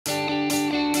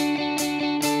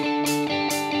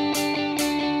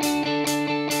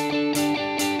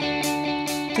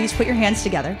please put your hands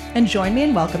together and join me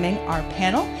in welcoming our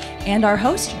panel and our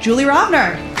host, Julie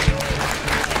Rovner.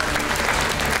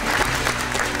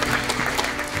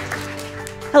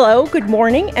 Hello, good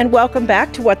morning, and welcome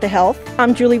back to What the Health.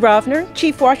 I'm Julie Rovner,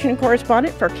 Chief Washington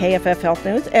Correspondent for KFF Health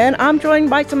News, and I'm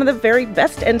joined by some of the very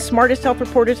best and smartest health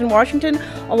reporters in Washington,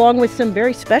 along with some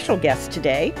very special guests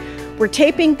today. We're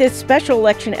taping this special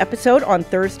election episode on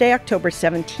Thursday, October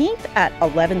 17th at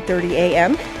 11:30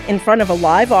 a.m. in front of a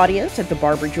live audience at the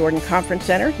Barbara Jordan Conference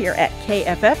Center here at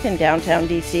KFF in downtown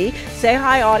D.C. Say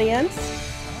hi, audience.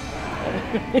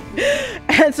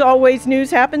 As always, news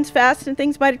happens fast and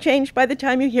things might have changed by the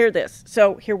time you hear this.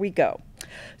 So here we go.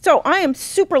 So I am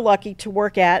super lucky to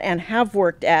work at and have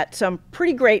worked at some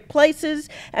pretty great places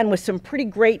and with some pretty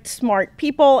great smart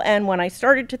people. And when I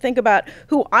started to think about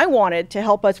who I wanted to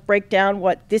help us break down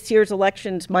what this year's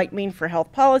elections might mean for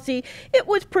health policy, it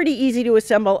was pretty easy to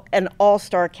assemble an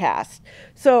all-star cast.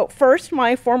 So first,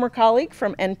 my former colleague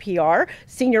from NPR,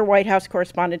 senior White House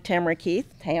correspondent Tamara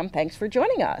Keith. Tam, thanks for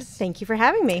joining us. Thank you for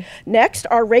having me. Next,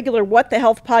 our regular What the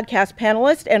Health podcast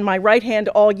panelist and my right hand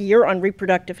all year on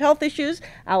reproductive health issues,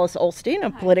 Alice Ollstein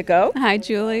of Politico. Hi,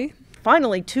 Julie.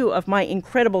 Finally, two of my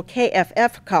incredible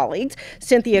KFF colleagues.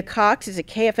 Cynthia Cox is a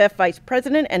KFF vice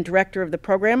president and director of the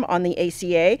program on the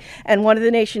ACA and one of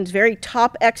the nation's very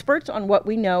top experts on what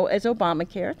we know as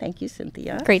Obamacare. Thank you,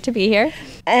 Cynthia. Great to be here.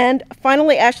 And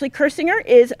finally, Ashley Kirzinger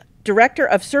is Director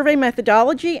of Survey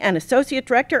Methodology and Associate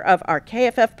Director of our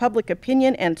KFF Public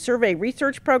Opinion and Survey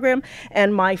Research Program,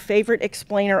 and my favorite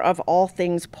explainer of all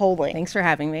things polling. Thanks for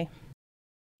having me.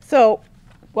 So,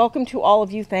 welcome to all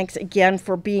of you. Thanks again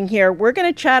for being here. We're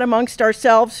going to chat amongst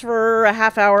ourselves for a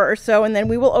half hour or so, and then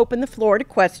we will open the floor to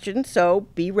questions, so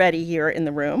be ready here in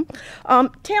the room.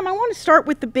 Tam, I want to start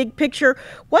with the big picture.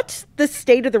 What's the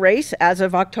state of the race as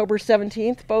of October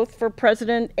 17th, both for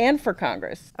president and for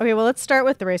Congress? Okay, well, let's start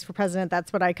with the race for president.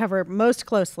 That's what I cover most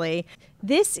closely.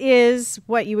 This is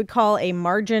what you would call a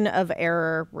margin of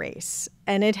error race,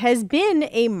 and it has been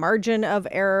a margin of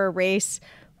error race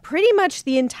pretty much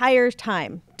the entire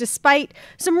time, despite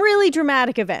some really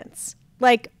dramatic events,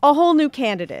 like a whole new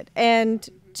candidate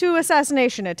and 2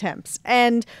 assassination attempts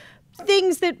and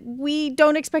things that we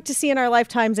don't expect to see in our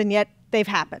lifetimes, and yet they've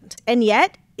happened. And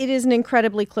yet, it is an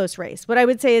incredibly close race. What I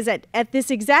would say is that at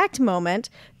this exact moment,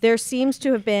 there seems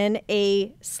to have been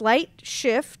a slight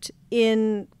shift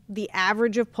in the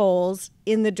average of polls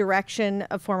in the direction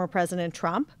of former President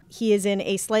Trump. He is in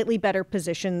a slightly better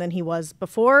position than he was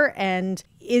before and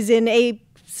is in a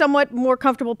somewhat more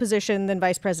comfortable position than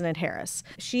Vice President Harris.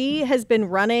 She has been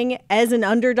running as an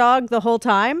underdog the whole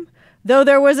time, though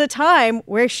there was a time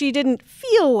where she didn't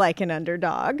feel like an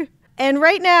underdog. And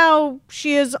right now,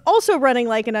 she is also running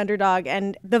like an underdog,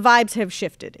 and the vibes have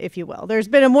shifted, if you will. There's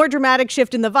been a more dramatic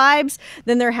shift in the vibes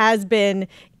than there has been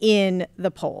in the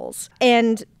polls.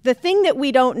 And the thing that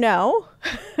we don't know,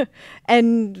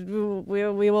 and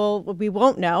we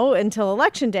won't know until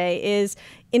Election Day, is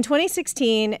in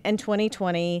 2016 and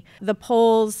 2020, the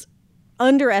polls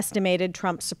underestimated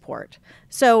Trump's support.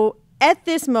 So at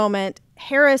this moment,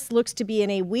 Harris looks to be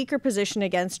in a weaker position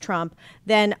against Trump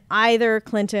than either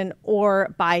Clinton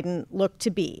or Biden looked to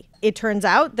be. It turns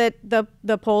out that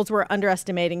the polls were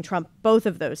underestimating Trump both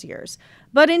of those years.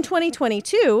 But in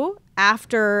 2022,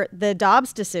 after the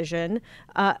Dobbs decision,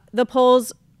 the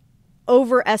polls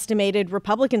overestimated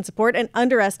Republican support and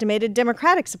underestimated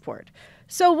Democratic support.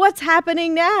 So what's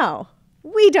happening now?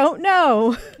 We don't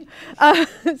know.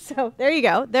 So there you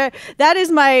go. That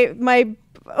is my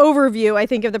overview, I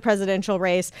think, of the presidential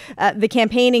race. The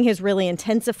campaigning has really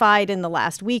intensified in the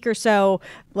last week or so,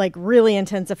 like really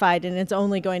intensified, and it's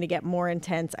only going to get more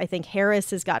intense. I think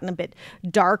Harris has gotten a bit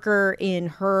darker in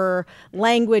her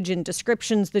language and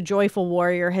descriptions. The joyful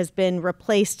warrior has been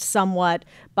replaced somewhat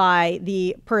by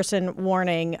the person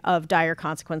warning of dire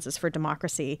consequences for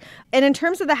democracy. And in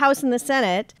terms of the House and the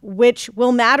Senate, which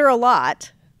will matter a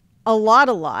lot,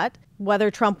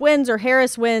 whether Trump wins or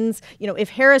Harris wins, if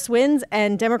Harris wins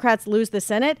and Democrats lose the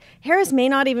Senate, Harris may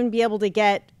not even be able to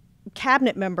get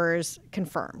cabinet members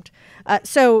confirmed.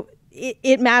 So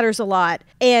it matters a lot.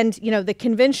 And, the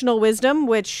conventional wisdom,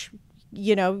 which,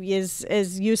 is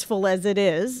as useful as it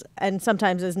is, and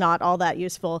sometimes is not all that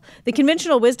useful. The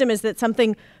conventional wisdom is that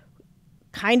something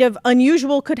kind of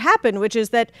unusual could happen, which is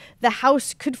that the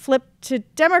House could flip to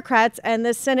Democrats and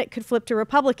the Senate could flip to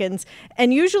Republicans.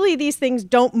 And usually these things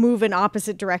don't move in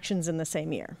opposite directions in the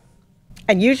same year.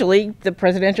 And usually the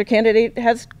presidential candidate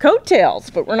has coattails,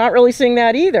 but we're not really seeing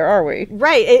that either, are we?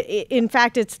 Right. In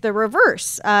fact, it's the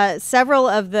reverse. Several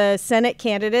of the Senate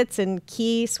candidates in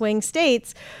key swing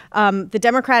states, the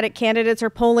Democratic candidates are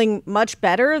polling much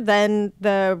better than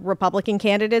the Republican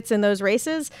candidates in those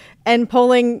races and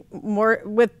polling more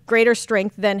with greater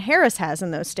strength than Harris has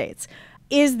in those states.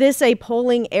 Is this a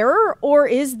polling error, or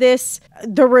is this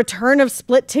the return of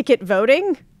split ticket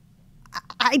voting?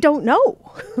 I don't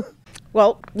know.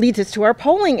 Well, leads us to our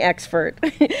polling expert.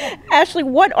 Ashley,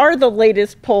 what are the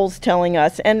latest polls telling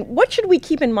us, and what should we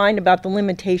keep in mind about the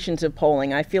limitations of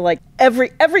polling? I feel like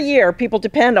every year people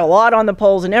depend a lot on the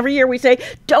polls, and every year we say,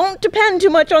 don't depend too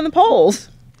much on the polls.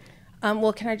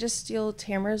 Well, can I just steal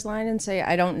Tamara's line and say,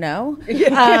 I don't know?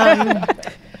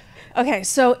 Okay,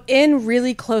 so in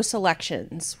really close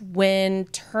elections, when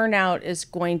turnout is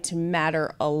going to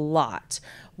matter a lot,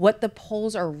 what the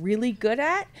polls are really good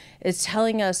at is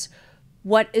telling us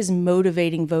what is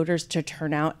motivating voters to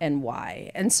turn out and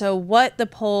why. And so what the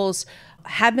polls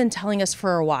have been telling us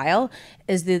for a while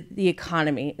is that the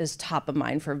economy is top of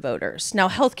mind for voters. Now,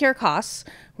 healthcare costs,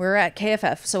 we're at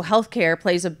KFF, so healthcare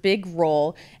plays a big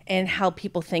role in how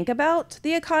people think about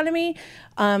the economy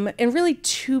in really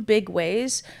two big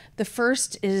ways. The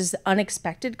first is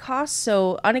unexpected costs.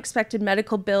 So unexpected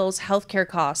medical bills, healthcare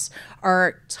costs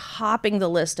are topping the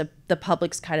list of the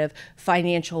public's kind of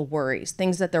financial worries,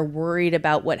 things that they're worried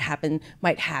about what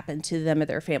might happen to them or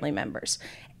their family members.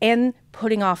 And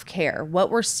putting off care. What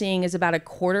we're seeing is about a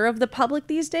quarter of the public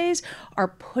these days are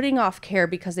putting off care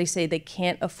because they say they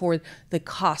can't afford the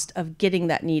cost of getting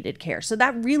that needed care. So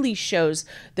that really shows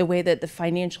the way that the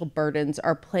financial burdens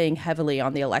are playing heavily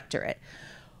on the electorate.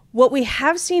 What we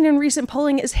have seen in recent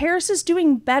polling is Harris is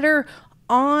doing better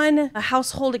on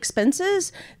household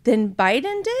expenses than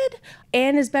Biden did,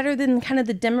 and is better than kind of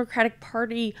the Democratic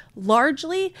Party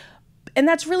largely. And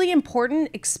that's really important,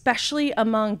 especially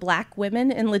among Black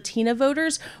women and Latina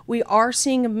voters. We are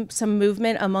seeing some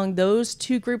movement among those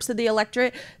two groups of the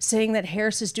electorate saying that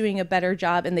Harris is doing a better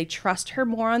job and they trust her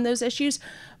more on those issues.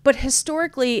 But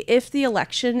historically, if the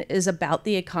election is about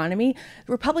the economy,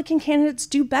 Republican candidates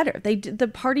do better.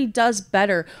 The party does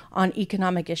better on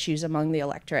economic issues among the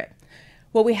electorate.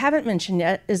 What we haven't mentioned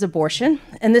yet is abortion.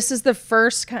 And this is the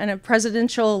first kind of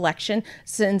presidential election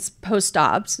since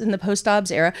post-Dobbs, in the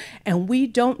post-Dobbs era. And we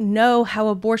don't know how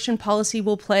abortion policy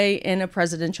will play in a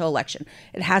presidential election.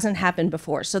 It hasn't happened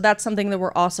before. So that's something that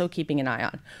we're also keeping an eye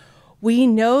on. We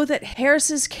know that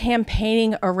Harris's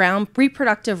campaigning around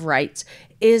reproductive rights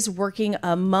is working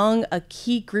among a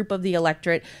key group of the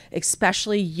electorate,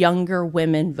 especially younger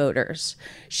women voters.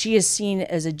 She is seen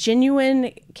as a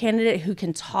genuine candidate who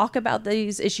can talk about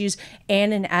these issues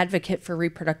and an advocate for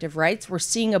reproductive rights. We're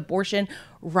seeing abortion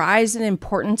rise in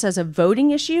importance as a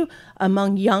voting issue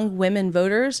among young women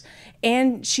voters,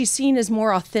 and she's seen as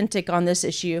more authentic on this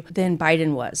issue than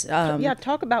Biden was.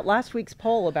 Talk about last week's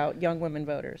poll about young women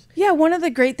voters. Yeah, one of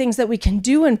the great things that we can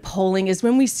do in polling is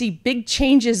when we see big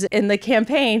changes in the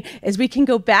campaign is we can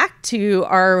go back to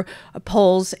our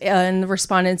polls and the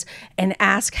respondents and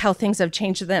ask how things have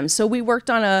changed for them. So we worked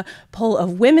on a poll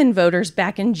of women voters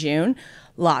back in June.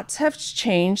 Lots have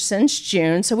changed since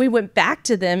June. So we went back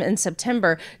to them in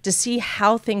September to see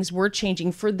how things were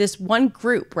changing for this one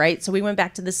group, right? So we went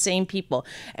back to the same people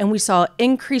and we saw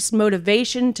increased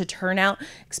motivation to turn out,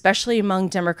 especially among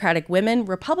Democratic women.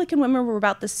 Republican women were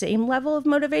about the same level of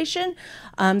motivation.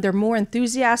 They're more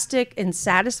enthusiastic and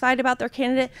satisfied about their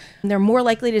candidate. They're more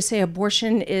likely to say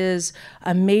abortion is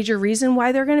a major reason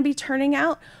why they're going to be turning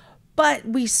out. But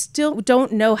we still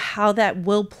don't know how that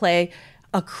will play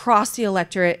across the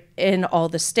electorate in all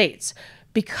the states.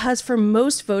 Because for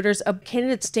most voters, a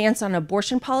candidate's stance on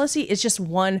abortion policy is just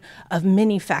one of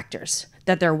many factors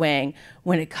that they're weighing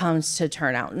when it comes to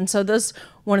turnout. And so that's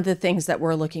one of the things that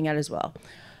we're looking at as well.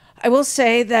 I will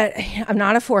say that I'm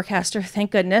not a forecaster,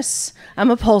 thank goodness.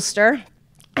 I'm a pollster.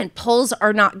 And polls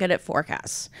are not good at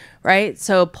forecasts, right?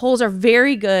 So polls are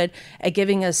very good at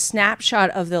giving a snapshot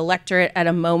of the electorate at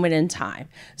a moment in time.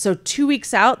 So 2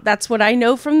 weeks out, that's what I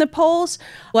know from the polls.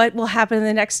 What will happen in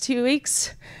the next 2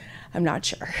 weeks? I'm not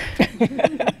sure.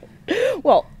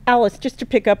 Well, Alice, just to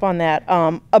pick up on that,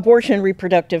 abortion,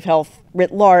 reproductive health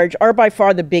writ large are by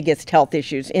far the biggest health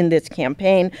issues in this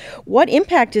campaign. What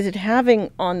impact is it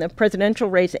having on the presidential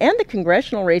race and the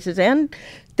congressional races and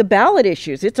the ballot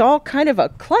issues? It's all kind of a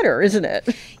clutter, isn't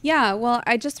it? Yeah, well,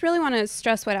 I just really want to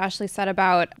stress what Ashley said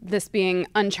about this being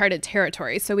uncharted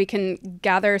territory. So we can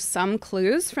gather some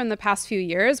clues from the past few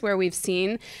years where we've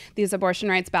seen these abortion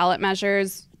rights ballot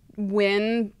measures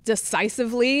win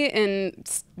decisively in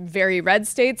very red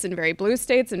states and very blue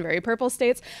states and very purple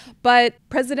states. But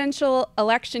presidential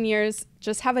election years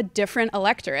just have a different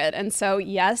electorate. And so,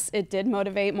 yes, it did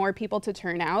motivate more people to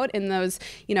turn out in those,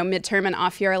 midterm and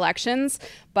off-year elections.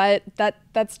 But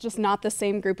that's just not the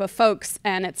same group of folks.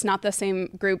 And it's not the same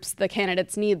groups the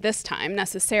candidates need this time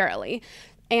necessarily.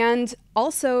 And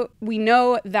also, we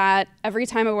know that every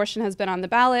time abortion has been on the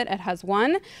ballot, it has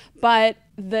won. But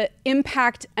the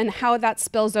impact and how that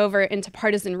spills over into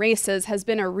partisan races has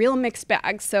been a real mixed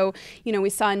bag. So, we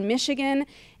saw in Michigan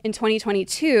in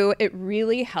 2022, it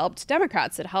really helped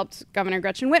Democrats. It helped Governor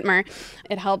Gretchen Whitmer.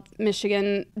 It helped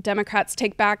Michigan Democrats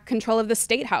take back control of the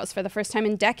state house for the first time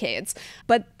in decades.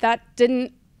 But that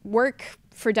didn't work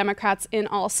for Democrats in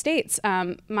all states.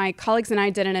 My colleagues and I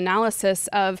did an analysis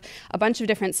of a bunch of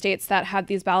different states that had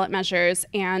these ballot measures,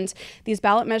 and these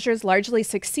ballot measures largely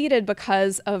succeeded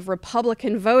because of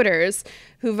Republican voters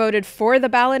who voted for the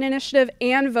ballot initiative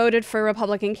and voted for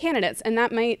Republican candidates. And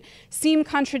that might seem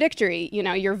contradictory.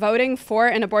 You're voting for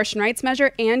an abortion rights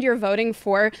measure and you're voting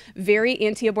for very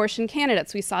anti-abortion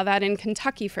candidates. We saw that in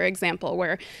Kentucky, for example,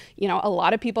 where, a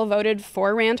lot of people voted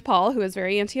for Rand Paul, who is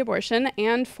very anti-abortion,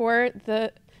 and for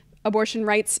the abortion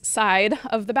rights side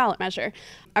of the ballot measure.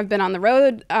 I've been on the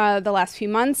road the last few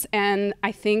months, and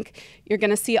I think you're going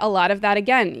to see a lot of that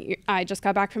again. I just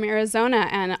got back from Arizona,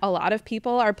 and a lot of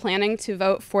people are planning to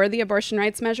vote for the abortion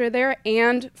rights measure there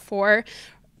and for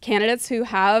candidates who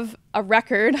have a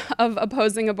record of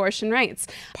opposing abortion rights.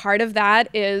 Part of that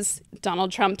is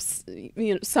Donald Trump's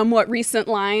somewhat recent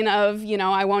line of,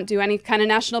 I won't do any kind of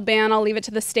national ban, I'll leave it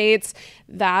to the states.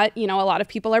 That, a lot of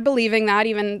people are believing that,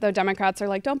 even though Democrats are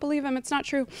like, don't believe him, it's not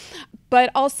true.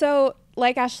 But also,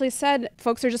 like Ashley said,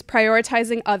 folks are just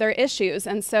prioritizing other issues.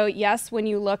 And so, yes, when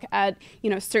you look at,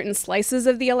 certain slices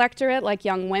of the electorate, like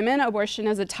young women, abortion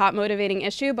is a top motivating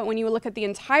issue. But when you look at the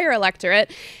entire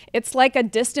electorate, it's like a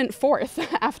distant fourth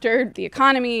after the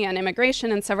economy and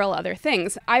immigration and several other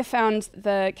things. I found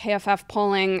the KFF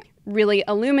polling really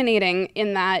illuminating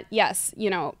in that, yes,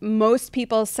 most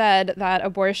people said that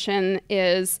abortion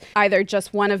is either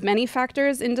just one of many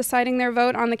factors in deciding their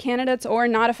vote on the candidates or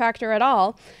not a factor at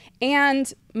all.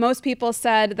 And most people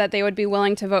said that they would be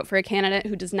willing to vote for a candidate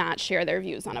who does not share their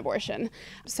views on abortion.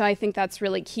 So I think that's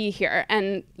really key here.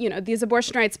 And, these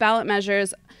abortion rights ballot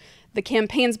measures, the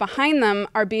campaigns behind them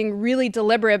are being really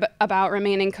deliberate about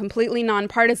remaining completely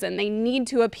nonpartisan. They need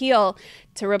to appeal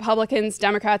to Republicans,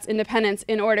 Democrats, independents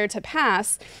in order to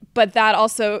pass. But that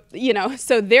also,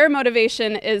 so their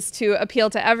motivation is to appeal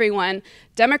to everyone.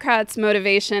 Democrats'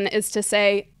 motivation is to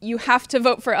say, you have to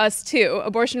vote for us too.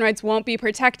 Abortion rights won't be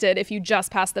protected if you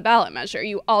just pass the ballot measure.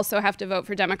 You also have to vote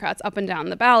for Democrats up and down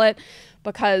the ballot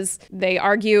because they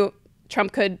argue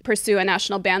Trump could pursue a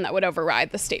national ban that would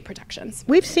override the state protections.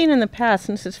 We've seen in the past,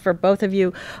 and this is for both of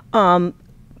you,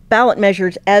 ballot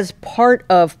measures as part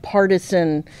of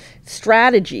partisan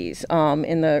strategies.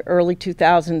 In the early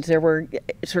 2000s, there were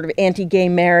sort of anti-gay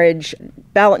marriage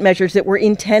ballot measures that were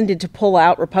intended to pull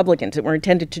out Republicans, that were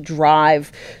intended to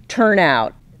drive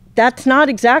turnout. That's not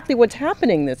exactly what's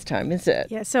happening this time, is it?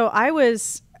 Yeah, so I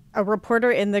was a reporter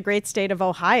in the great state of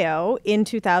Ohio in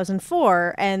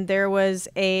 2004, and there was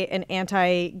an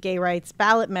anti-gay rights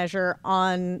ballot measure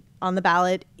on the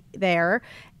ballot there,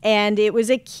 and it was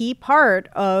a key part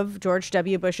of George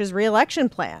W. Bush's reelection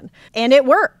plan, and it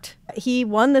worked. He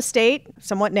won the state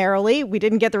somewhat narrowly. We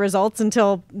didn't get the results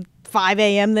until 5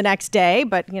 a.m. the next day,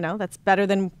 but that's better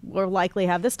than we'll likely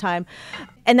have this time,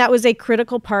 and that was a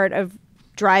critical part of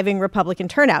driving Republican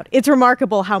turnout. It's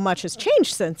remarkable how much has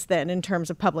changed since then in terms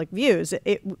of public views.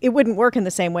 It wouldn't work in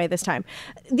the same way this time.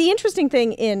 The interesting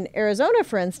thing in Arizona,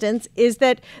 for instance, is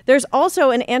that there's also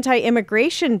an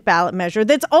anti-immigration ballot measure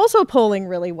that's also polling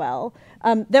really well,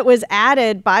 that was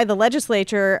added by the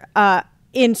legislature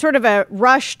in sort of a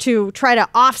rush to try to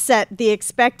offset the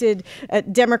expected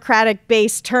Democratic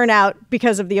base turnout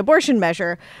because of the abortion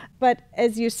measure. But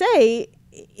as you say,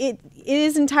 it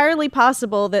is entirely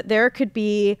possible that there could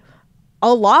be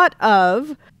a lot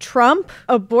of Trump,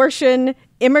 abortion,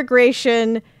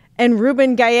 immigration, and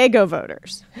Ruben Gallego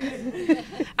voters.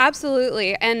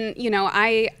 Absolutely. And,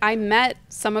 I met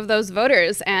some of those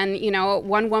voters, and,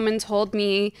 one woman told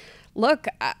me, look,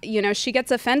 she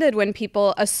gets offended when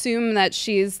people assume that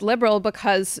she's liberal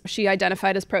because she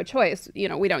identified as pro-choice.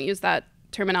 We don't use that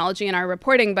terminology in our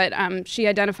reporting, but she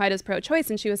identified as pro-choice,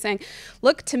 and she was saying,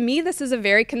 look, to me, this is a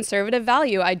very conservative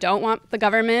value. I don't want the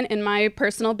government in my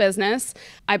personal business.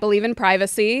 I believe in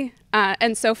privacy.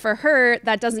 And so for her,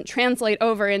 that doesn't translate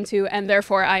over into, and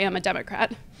therefore I am a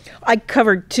Democrat. I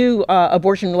covered two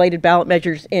abortion-related ballot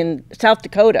measures in South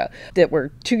Dakota that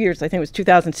were 2 years, I think it was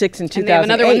 2006 and 2008. And they have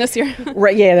another one this year.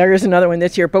 Right, yeah, there is another one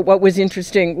this year. But what was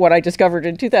interesting, what I discovered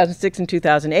in 2006 and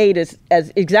 2008 is,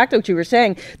 as exactly what you were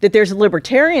saying, that there's a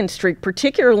libertarian streak,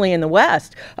 particularly in the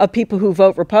West, of people who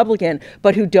vote Republican,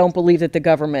 but who don't believe that the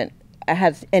government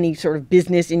has any sort of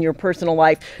business in your personal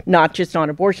life, not just on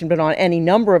abortion, but on any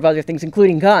number of other things,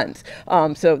 including guns.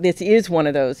 So this is one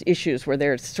of those issues where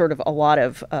there's sort of a lot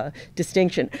of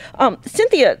distinction.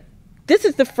 Cynthia, this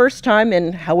is the first time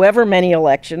in however many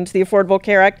elections the Affordable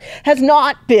Care Act has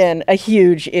not been a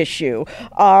huge issue.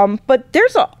 But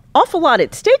there's an awful lot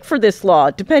at stake for this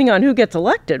law, depending on who gets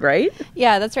elected, right?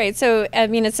 Yeah, that's right. So, I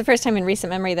mean, it's the first time in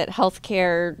recent memory that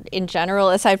healthcare in general,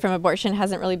 aside from abortion,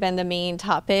 hasn't really been the main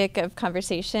topic of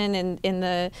conversation in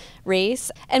the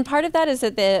race. And part of that is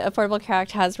that the Affordable Care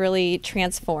Act has really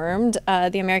transformed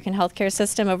the American healthcare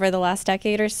system over the last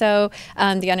decade or so.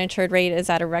 The uninsured rate is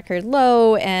at a record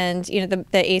low, and the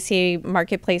ACA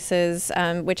marketplaces,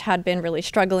 which had been really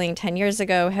struggling 10 years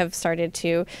ago, have started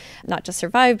to not just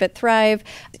survive but thrive.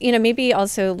 Maybe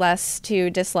also less to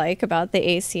dislike about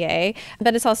the ACA,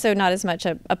 but it's also not as much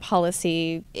a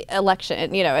policy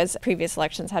election, as previous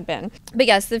elections had been. But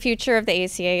yes, the future of the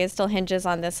ACA still hinges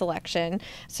on this election.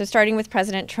 So starting with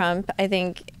President Trump, I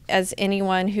think, as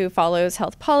anyone who follows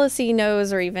health policy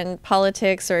knows, or even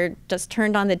politics, or just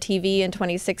turned on the TV in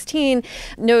 2016,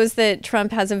 knows that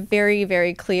Trump has a very,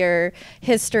 very clear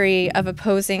history of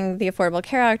opposing the Affordable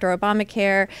Care Act, or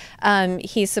Obamacare.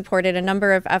 He supported a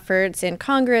number of efforts in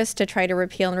Congress to try to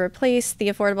repeal and replace the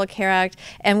Affordable Care Act.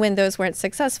 And when those weren't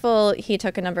successful, he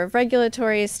took a number of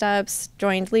regulatory steps,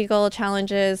 joined legal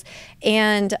challenges,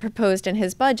 and proposed in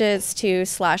his budgets to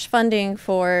slash funding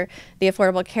for the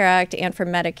Affordable Care Act and for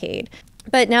Medicaid.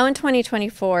 But now in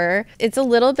 2024, it's a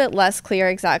little bit less clear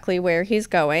exactly where he's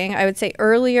going. I would say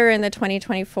earlier in the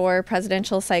 2024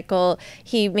 presidential cycle,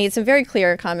 he made some very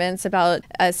clear comments about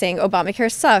saying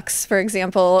Obamacare sucks, for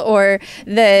example, or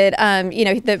that,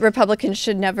 that Republicans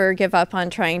should never give up on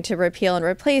trying to repeal and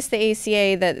replace the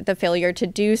ACA, that the failure to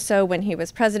do so when he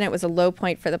was president was a low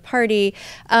point for the party.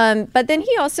 But then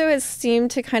he also has seemed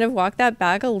to kind of walk that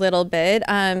back a little bit.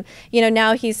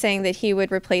 Now he's saying that he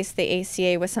would replace the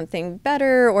ACA with something better,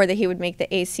 or that he would make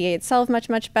the ACA itself much,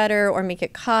 much better, or make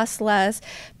it cost less.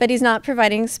 But he's not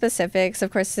providing specifics.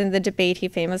 Of course, in the debate, he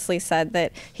famously said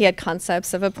that he had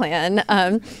concepts of a plan,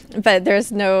 but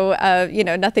there's no,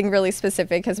 nothing really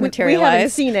specific has materialized. We haven't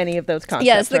seen any of those concepts.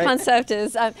 Yes, the right? concept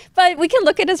is, but we can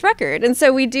look at his record. And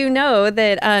so we do know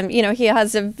that, he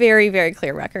has a very, very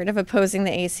clear record of opposing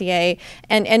the ACA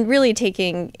and really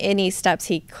taking any steps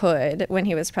he could when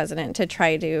he was president to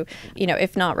try to,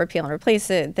 if not repeal and replace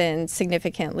it, then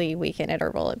significantly weaken it or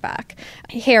roll it back.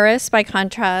 Harris, by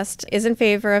contrast, is in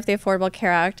favor of the Affordable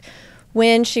Care Act.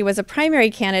 When she was a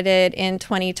primary candidate in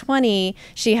 2020,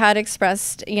 she had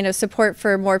expressed, support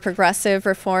for more progressive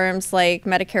reforms like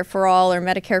Medicare for All or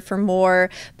Medicare for More.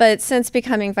 But since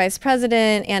becoming vice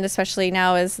president, and especially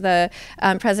now as the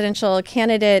presidential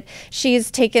candidate,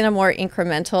 she's taken a more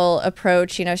incremental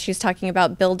approach. She's talking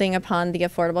about building upon the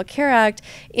Affordable Care Act.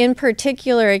 In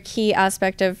particular, a key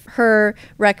aspect of her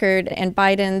record and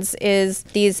Biden's is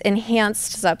these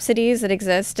enhanced subsidies that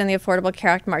exist in the Affordable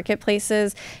Care Act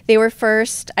marketplaces. They were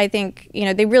first, I think,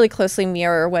 they really closely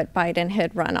mirror what Biden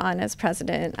had run on as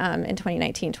president in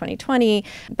 2019, 2020,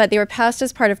 but they were passed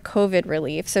as part of COVID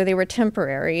relief, so they were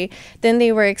temporary. Then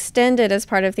they were extended as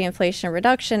part of the Inflation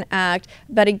Reduction Act,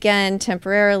 but again,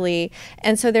 temporarily.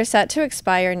 And so they're set to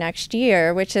expire next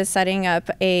year, which is setting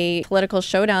up a political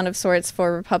showdown of sorts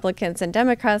for Republicans and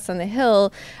Democrats on the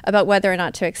Hill about whether or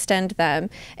not to extend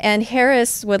them. And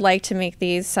Harris would like to make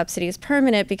these subsidies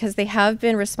permanent because they have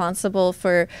been responsible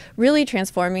for really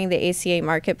transforming the ACA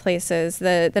marketplaces.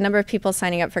 The number of people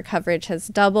signing up for coverage has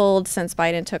doubled since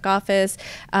Biden took office.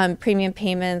 Premium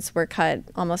payments were cut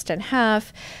almost in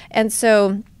half. And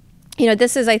so,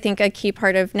 this is, I think, a key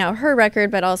part of now her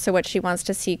record, but also what she wants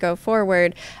to see go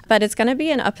forward. But it's going to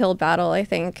be an uphill battle, I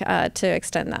think, to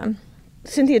extend them.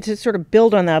 Cynthia, to sort of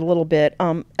build on that a little bit,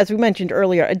 as we mentioned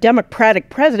earlier, a Democratic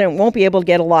president won't be able to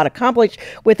get a lot accomplished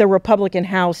with a Republican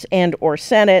House and or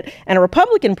Senate, and a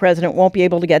Republican president won't be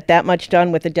able to get that much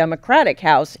done with a Democratic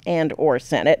House and or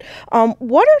Senate.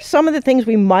 What are some of the things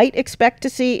we might expect to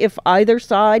see if either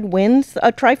side wins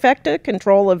a trifecta,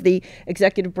 control of the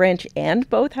executive branch and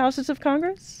both houses of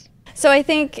Congress? So I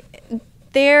think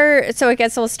so I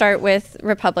guess we'll start with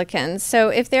Republicans. So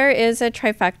if there is a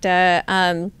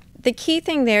trifecta, the key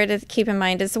thing there to keep in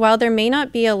mind is while there may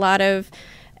not be a lot of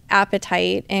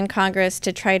appetite in Congress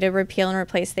to try to repeal and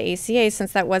replace the ACA,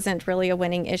 since that wasn't really a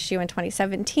winning issue in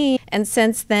 2017. And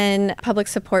since then, public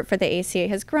support for the ACA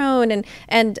has grown.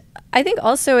 And I think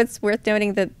also it's worth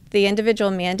noting that the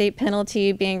individual mandate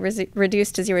penalty being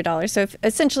reduced to $0. So if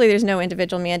essentially there's no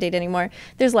individual mandate anymore,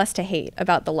 there's less to hate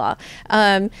about the law.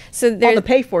 So all the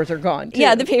pay-fors are gone, too.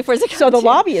 Yeah, the pay-fors are gone, so the too.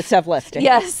 Lobbyists have less to hate.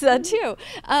 Yes, that too.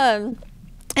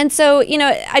 And so,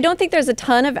 I don't think there's a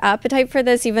ton of appetite for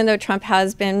this, even though Trump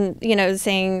has been,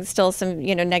 saying still some,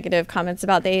 negative comments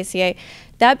about the ACA.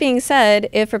 That being said,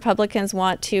 if Republicans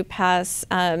want to pass,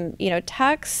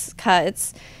 tax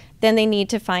cuts, then they need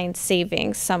to find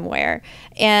savings somewhere.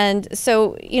 And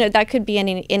so, that could be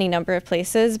any number of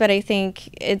places, but I think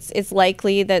it's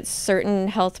likely that certain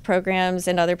health programs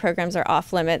and other programs are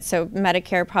off limits. So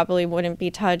Medicare probably wouldn't be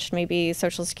touched, maybe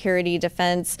Social Security,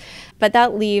 defense, but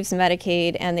that leaves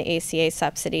Medicaid and the ACA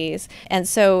subsidies. And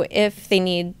so if they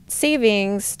need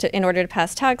savings in order to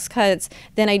pass tax cuts,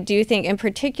 then I do think in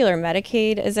particular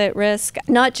Medicaid is at risk,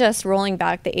 not just rolling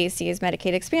back the ACA's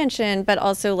Medicaid expansion, but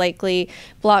also likely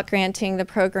block granting the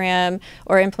program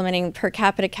or implementing per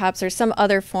capita caps or some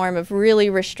other form of really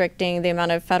restricting the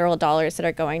amount of federal dollars that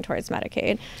are going towards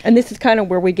Medicaid. And this is kind of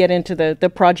where we get into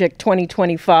the Project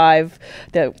 2025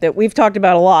 that we've talked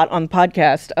about a lot on the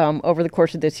podcast over the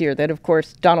course of this year, that of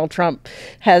course Donald Trump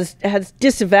has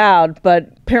disavowed,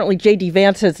 but apparently J.D.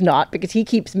 Vance has not, because he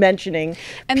keeps mentioning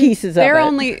pieces of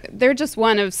it. They're just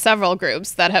one of several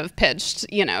groups that have pitched,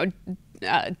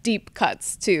 deep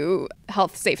cuts to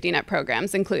health safety net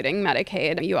programs, including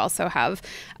Medicaid. You also have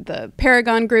the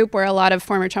Paragon Group, where a lot of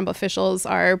former Trump officials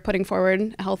are putting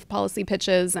forward health policy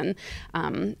pitches, and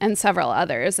several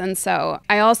others. And so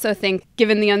I also think,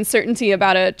 given the uncertainty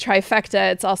about a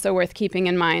trifecta, it's also worth keeping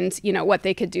in mind, what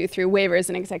they could do through waivers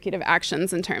and executive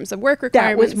actions in terms of work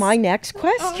requirements. That was my next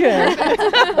question.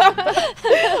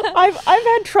 I've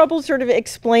had trouble sort of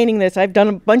explaining this. I've done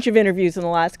a bunch of interviews in the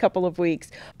last couple of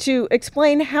weeks to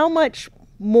explain how much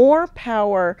more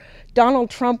power Donald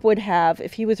Trump would have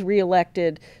if he was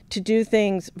reelected to do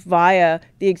things via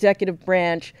the executive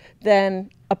branch than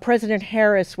a President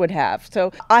Harris would have.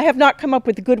 So I have not come up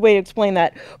with a good way to explain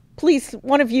that. Please,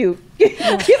 one of you, give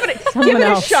it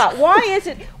a shot.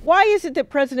 Why is it that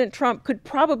President Trump could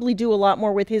probably do a lot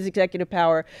more with his executive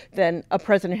power than a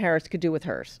President Harris could do with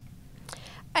hers?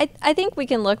 I think we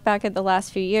can look back at the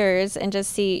last few years and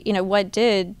just see, what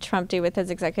did Trump do with his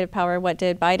executive power? What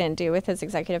did Biden do with his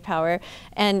executive power?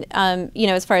 And,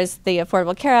 as far as the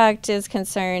Affordable Care Act is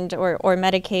concerned, or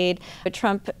Medicaid,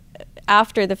 Trump,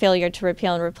 after the failure to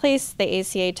repeal and replace the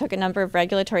ACA, took a number of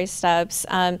regulatory steps,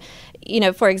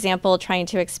 for example, trying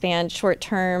to expand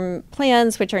short-term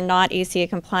plans, which are not ACA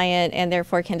compliant and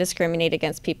therefore can discriminate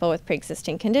against people with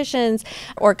pre-existing conditions,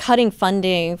 or cutting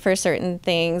funding for certain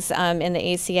things in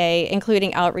the ACA,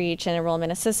 including outreach and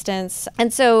enrollment assistance.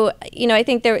 And so, I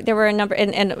think there were a number,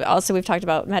 and also we've talked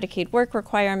about Medicaid work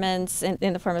requirements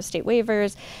in the form of state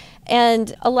waivers.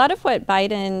 And a lot of what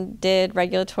Biden did,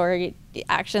 regulatory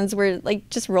actions, were like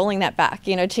just rolling that back,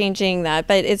 changing that.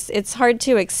 But it's hard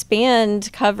to expand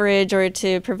coverage or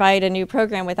to provide a new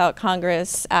program without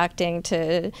Congress acting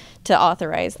to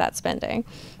authorize that spending.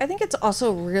 I think it's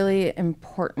also really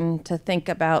important to think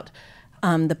about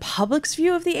the public's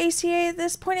view of the ACA at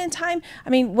this point in time.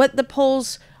 I mean, what the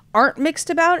polls aren't mixed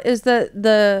about is that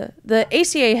the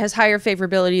ACA has higher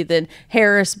favorability than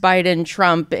Harris, Biden,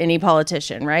 Trump, any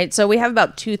politician, right? So we have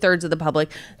about 2/3 of the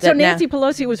public. So Nancy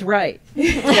Pelosi was right.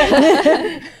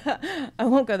 I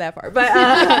won't go that far, but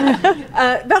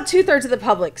about 2/3 of the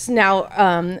public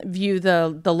now view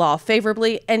the law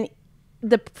favorably, and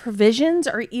the provisions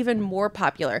are even more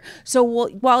popular. So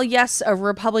while yes, a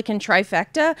Republican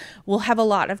trifecta will have a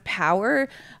lot of power,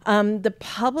 the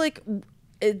public,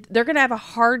 they're going to have a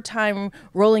hard time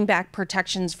rolling back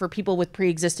protections for people with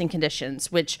pre-existing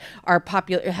conditions, which are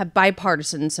popular, have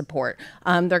bipartisan support.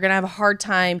 They're going to have a hard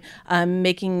time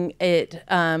making it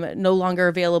no longer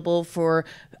available for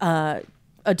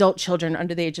adult children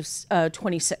under the age of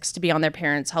 26 to be on their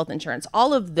parents' health insurance.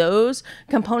 All of those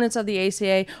components of the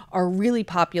ACA are really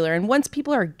popular. And once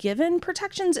people are given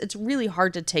protections, it's really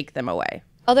hard to take them away.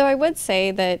 Although I would say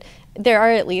that there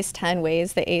are at least 10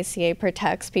 ways the ACA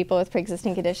protects people with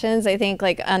pre-existing conditions. I think,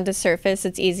 like, on the surface,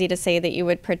 it's easy to say that you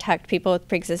would protect people with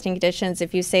pre-existing conditions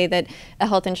if you say that a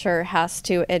health insurer has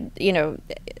to,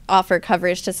 offer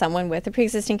coverage to someone with a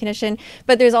pre-existing condition.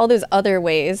 But there's all those other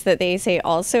ways that the ACA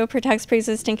also protects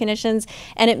pre-existing conditions,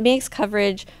 and it makes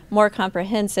coverage more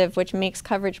comprehensive, which makes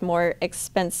coverage more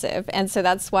expensive. And so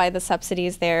that's why the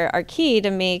subsidies there are key to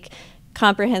make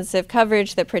comprehensive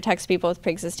coverage that protects people with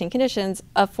pre-existing conditions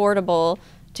affordable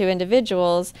to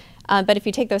individuals, But if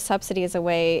you take those subsidies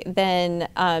away, then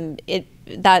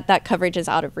that coverage is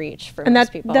out of reach for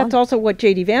most people. That's also what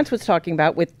J.D. Vance was talking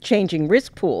about with changing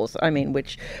risk pools. I mean,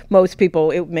 which most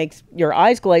people, it makes your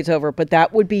eyes glaze over, but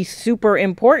that would be super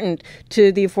important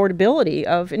to the affordability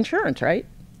of insurance, right?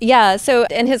 Yeah, so,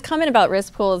 and his comment about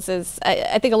risk pools is,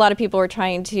 I think a lot of people were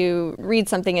trying to read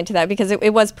something into that because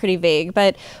it was pretty vague.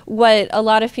 But what a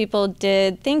lot of people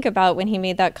did think about when he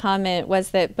made that comment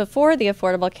was that before the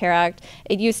Affordable Care Act,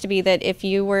 it used to be that if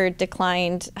you were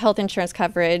declined health insurance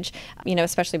coverage,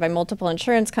 especially by multiple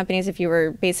insurance companies, if you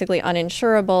were basically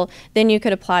uninsurable, then you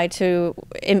could apply to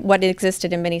what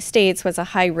existed in many states was a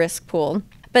high risk pool.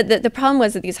 But the problem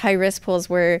was that these high-risk pools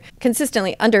were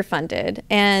consistently underfunded.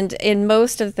 And in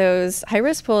most of those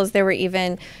high-risk pools, there were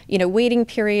even, waiting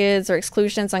periods or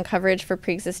exclusions on coverage for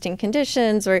pre-existing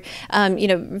conditions or,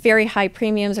 very high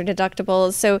premiums or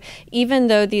deductibles. So even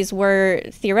though these were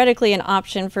theoretically an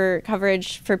option for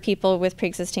coverage for people with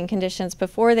pre-existing conditions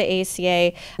before the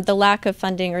ACA, the lack of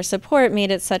funding or support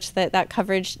made it such that that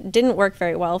coverage didn't work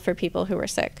very well for people who were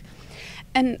sick.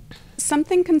 And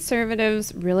something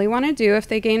conservatives really want to do if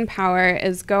they gain power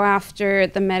is go after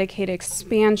the Medicaid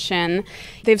expansion.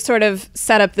 They've sort of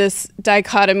set up this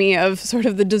dichotomy of sort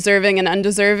of the deserving and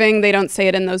undeserving. They don't say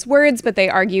it in those words, but they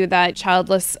argue that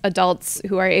childless adults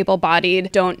who are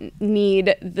able-bodied don't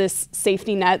need this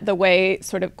safety net the way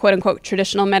sort of quote-unquote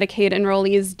traditional Medicaid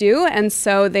enrollees do. And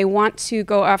so they want to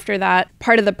go after that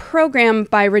part of the program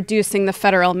by reducing the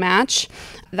federal match.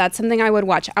 That's something I would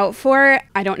watch out for.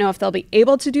 I don't know if they'll be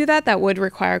able to do that. That would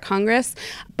require Congress.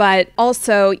 But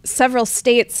also, several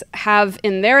states have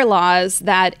in their laws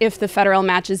that if the federal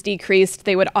match is decreased,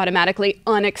 they would automatically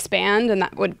unexpand, and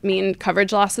that would mean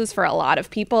coverage losses for a lot of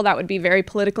people. That would be very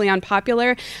politically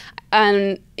unpopular.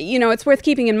 And, it's worth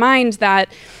keeping in mind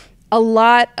that a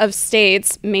lot of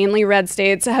states, mainly red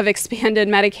states, have expanded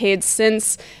Medicaid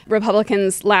since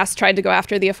Republicans last tried to go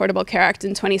after the Affordable Care Act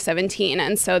in 2017.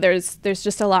 And so there's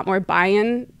just a lot more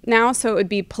buy-in now. So it would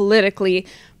be politically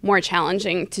more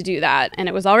challenging to do that. And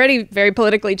it was already very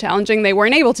politically challenging. They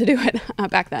weren't able to do it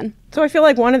back then. So I feel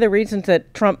like one of the reasons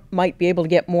that Trump might be able to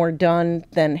get more done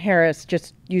than Harris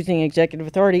just using executive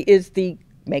authority is the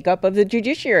makeup of the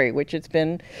judiciary, which has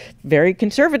been very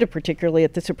conservative, particularly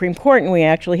at the Supreme Court. And we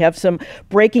actually have some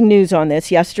breaking news on this.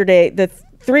 Yesterday, the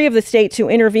three of the states who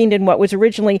intervened in what was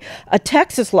originally a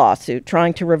Texas lawsuit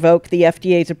trying to revoke the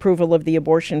FDA's approval of the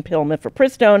abortion pill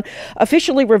mifepristone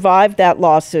officially revived that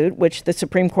lawsuit, which the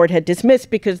Supreme Court had dismissed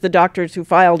because the doctors who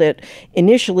filed it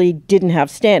initially didn't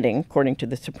have standing, according to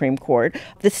the Supreme Court.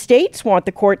 The states want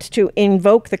the courts to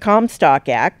invoke the Comstock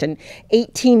Act, an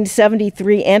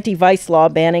 1873 anti-vice law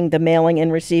banning the mailing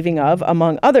and receiving of,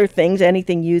 among other things,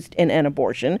 anything used in an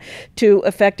abortion, to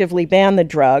effectively ban the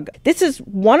drug. This is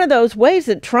one of those ways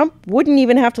that Trump wouldn't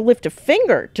even have to lift a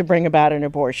finger to bring about an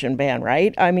abortion ban,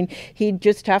 right? I mean, he'd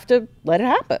just have to let it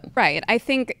happen. Right. I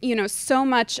think, so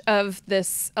much of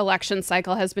this election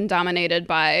cycle has been dominated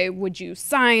by, would you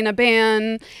sign a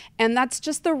ban? And that's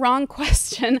just the wrong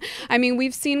question. I mean,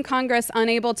 we've seen Congress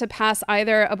unable to pass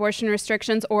either abortion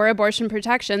restrictions or abortion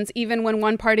protections, even when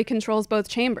one party controls both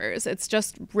chambers. It's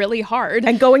just really hard.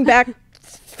 And going back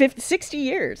 60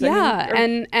 years. Yeah,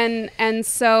 and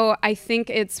so I think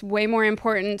it's way more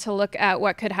important to look at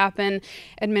what could happen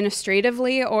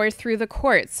administratively or through the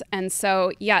courts. And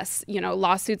so, yes,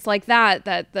 lawsuits like that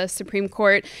the Supreme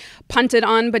Court punted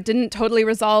on but didn't totally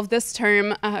resolve this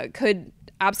term could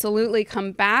absolutely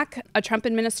come back. A Trump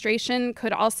administration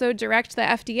could also direct the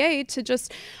FDA to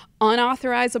just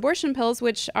unauthorized abortion pills,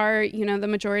 which are, the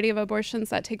majority of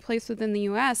abortions that take place within the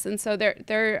U.S. And so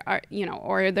there are,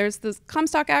 or there's this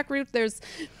Comstock Act route. There's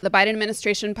the Biden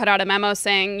administration put out a memo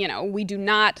saying, we do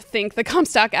not think the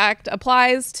Comstock Act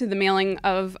applies to the mailing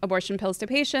of abortion pills to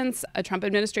patients. A Trump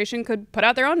administration could put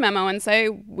out their own memo and say,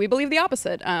 we believe the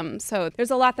opposite. So there's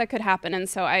a lot that could happen. And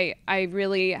so I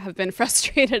really have been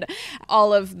frustrated,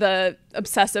 all of the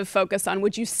obsessive focus on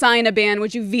would you sign a ban,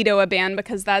 would you veto a ban,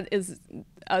 because that is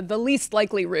the least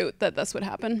likely route that this would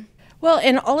happen. Well,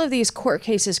 and all of these court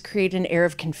cases create an air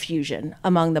of confusion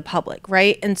among the public,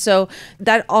 right? And so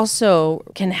that also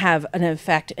can have an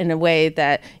effect in a way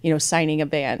that, signing a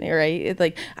ban, right?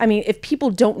 If people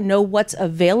don't know what's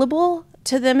available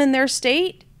to them in their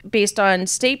state, based on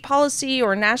state policy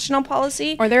or national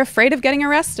policy. Or they're afraid of getting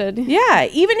arrested. Yeah,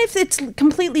 even if it's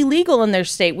completely legal in their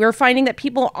state, we're finding that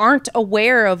people aren't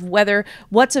aware of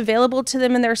what's available to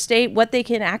them in their state, what they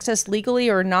can access legally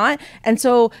or not. And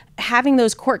so having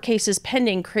those court cases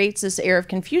pending creates this air of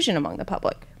confusion among the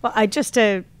public. Well,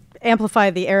 to amplify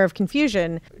the air of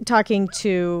confusion, talking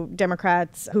to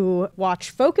Democrats who watch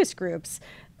focus groups,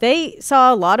 they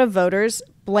saw a lot of voters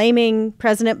blaming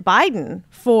President Biden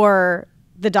for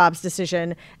the Dobbs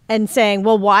decision and saying,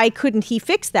 well, why couldn't he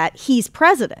fix that? He's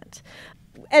president.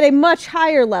 At a much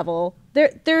higher level,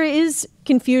 there is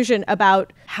confusion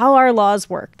about how our laws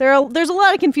work. There's a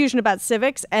lot of confusion about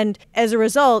civics, and as a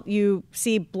result, you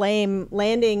see blame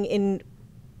landing in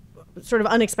sort of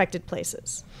unexpected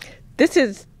places. This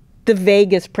is the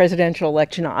vaguest presidential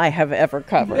election I have ever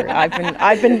covered.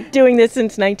 I've been doing this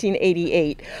since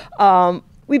 1988.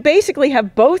 We basically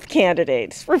have both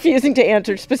candidates refusing to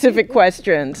answer specific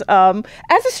questions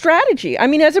as a strategy. I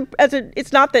mean,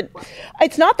 it's not that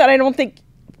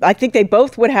I think they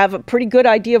both would have a pretty good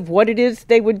idea of what it is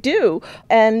they would do,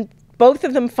 and both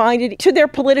of them find it to their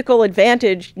political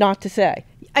advantage not to say.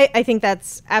 I think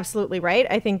that's absolutely right.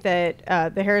 I think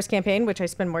that the Harris campaign, which I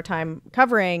spend more time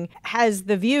covering, has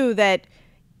the view that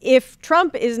if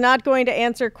Trump is not going to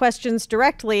answer questions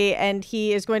directly and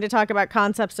he is going to talk about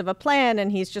concepts of a plan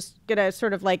and he's just going to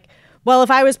sort of like, well,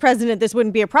 if I was president, this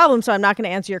wouldn't be a problem, so I'm not going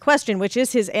to answer your question, which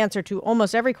is his answer to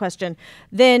almost every question,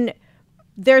 then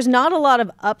there's not a lot of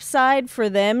upside for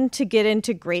them to get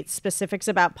into great specifics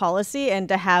about policy and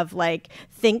to have like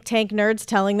think tank nerds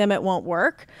telling them it won't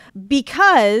work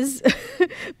because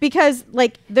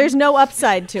like there's no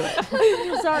upside to it.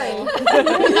 Sorry.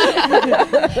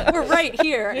 We're right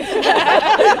here.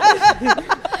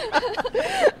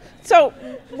 So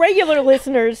regular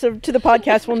listeners to the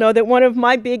podcast will know that one of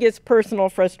my biggest personal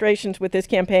frustrations with this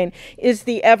campaign is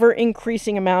the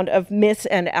ever-increasing amount of mis-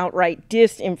 and outright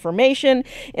disinformation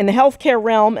in the healthcare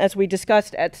realm, as we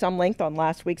discussed at some length on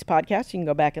last week's podcast. You can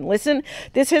go back and listen.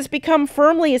 This has become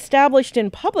firmly established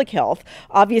in public health,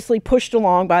 obviously pushed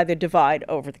along by the divide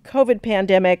over the COVID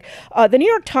pandemic. The New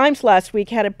York Times last week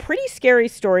had a pretty scary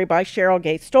story by Cheryl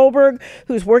Gay Stolberg,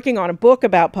 who's working on a book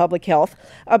about public health,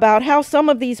 about how some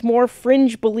of these more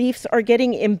fringe beliefs are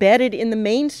getting embedded in the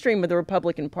mainstream of the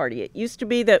Republican Party. It used to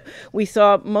be that we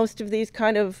saw most of these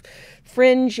kind of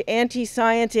fringe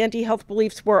anti-science, anti-health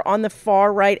beliefs were on the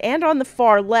far right and on the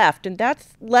far left, and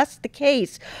that's less the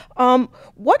case.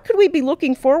 What could we be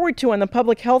looking forward to on the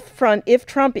public health front if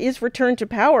Trump is returned to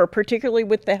power, particularly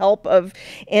with the help of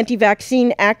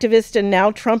anti-vaccine activist and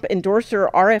now Trump endorser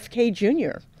RFK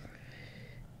Jr.?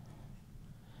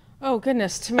 Oh,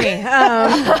 goodness to me.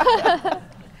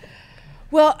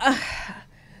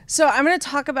 So I'm going to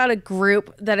talk about a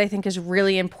group that I think is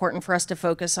really important for us to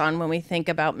focus on when we think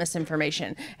about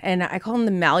misinformation. And I call them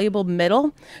the malleable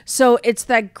middle. So it's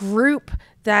that group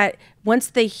that once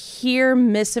they hear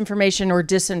misinformation or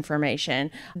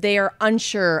disinformation, they are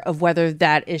unsure of whether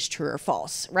that is true or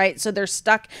false, right? So they're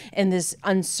stuck in this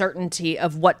uncertainty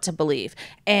of what to believe.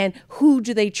 And who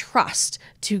do they trust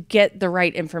to get the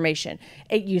right information?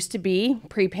 It used to be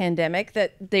pre-pandemic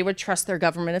that they would trust their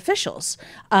government officials.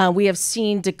 We have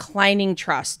seen declining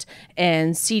trust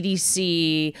in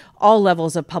CDC, all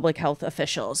levels of public health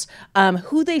officials.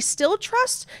 Who they still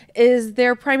trust is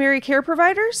their primary care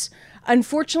providers.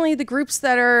 Unfortunately, the groups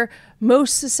that are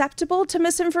most susceptible to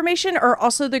misinformation are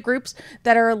also the groups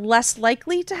that are less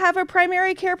likely to have a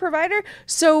primary care provider.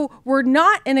 So we're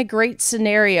not in a great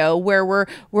scenario where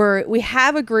we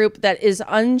have a group that is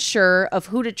unsure of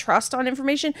who to trust on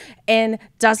information and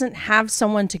doesn't have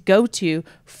someone to go to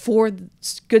for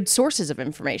good sources of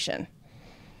information.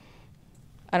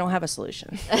 I don't have a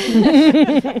solution.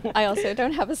 I also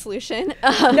don't have a solution.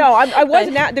 No, I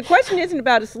wasn't. The question isn't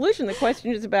about a solution. The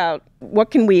question is about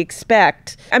what can we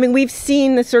expect? I mean, we've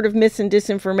seen the sort of mis and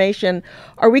disinformation.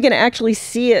 Are we going to actually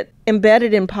see it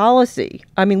embedded in policy?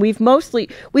 I mean, we've mostly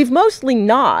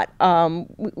not,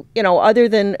 other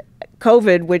than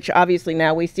COVID, which obviously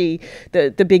now we see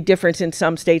the big difference in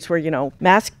some states where,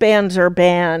 mask bans are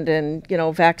banned and,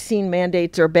 vaccine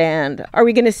mandates are banned. Are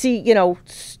we going to see,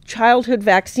 childhood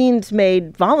vaccines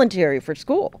made voluntary for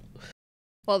school?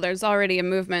 Well, there's already a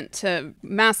movement to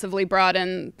massively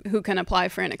broaden who can apply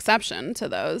for an exception to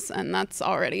those, and that's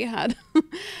already had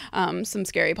some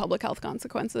scary public health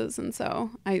consequences. And so,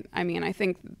 I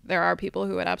think there are people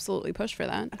who would absolutely push for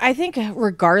that. I think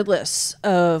regardless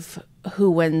of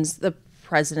who wins the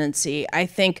presidency, I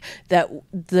think that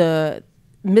the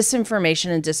misinformation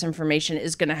and disinformation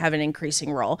is going to have an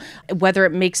increasing role. Whether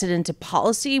it makes it into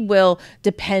policy will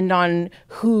depend on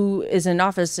who is in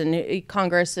office and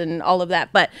Congress and all of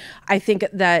that. But I think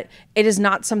that it is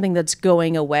not something that's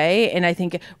going away. And I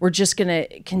think we're just going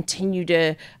to continue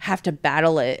to have to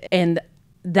battle it. And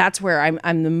that's where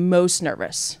I'm the most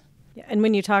nervous. And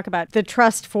when you talk about the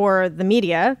trust for the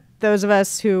media, those of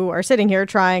us who are sitting here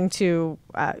trying to,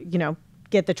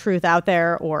 get the truth out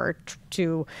there or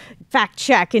to fact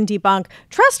check and debunk,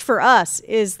 trust for us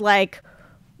is like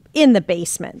in the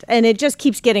basement. And it just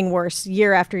keeps getting worse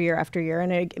year after year after year.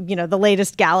 And, the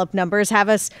latest Gallup numbers have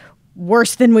us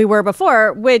worse than we were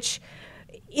before, which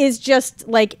is just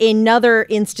like another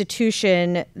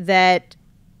institution that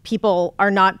people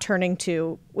are not turning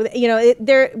to.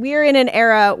 We're in an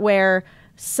era where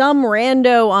some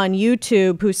rando on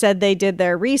YouTube who said they did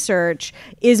their research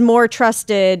is more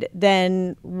trusted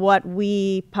than what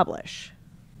we publish.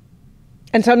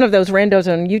 And some of those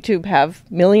randos on YouTube have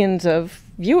millions of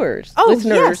viewers,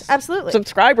 listeners, yes, absolutely,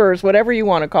 subscribers, whatever you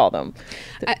want to call them.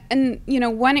 And,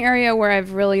 one area where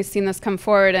I've really seen this come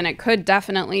forward, and it could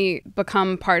definitely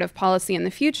become part of policy in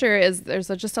the future, is there's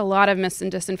just a lot of mis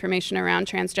and disinformation around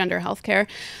transgender healthcare.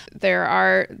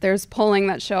 There's polling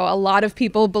that show a lot of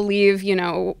people believe,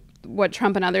 what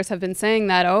Trump and others have been saying,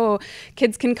 that,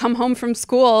 kids can come home from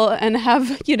school and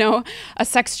have, a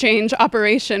sex change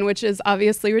operation, which is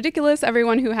obviously ridiculous.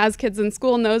 Everyone who has kids in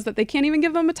school knows that they can't even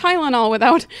give them a Tylenol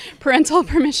without parental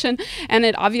permission. And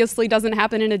it obviously doesn't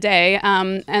happen in a day.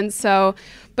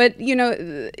 But,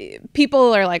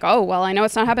 people are like, oh, well, I know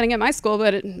it's not happening at my school,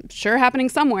 but it's sure happening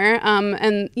somewhere.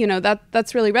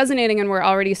 That's really resonating. And we're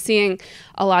already seeing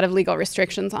a lot of legal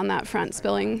restrictions on that front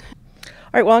spilling.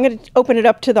 All right, well, I'm going to open it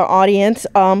up to the audience.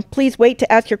 Please wait to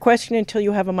ask your question until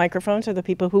you have a microphone so the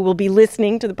people who will be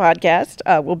listening to the podcast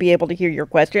will be able to hear your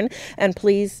question. And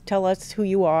please tell us who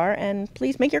you are, and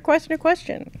please make your question a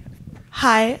question.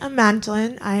 Hi, I'm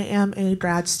Magdalene. I am a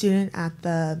grad student at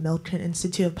the Milken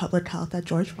Institute of Public Health at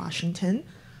George Washington.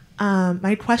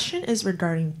 My question is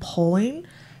regarding polling,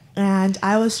 and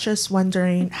I was just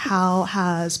wondering, how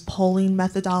has polling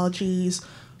methodologies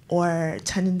or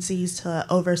tendencies to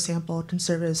oversample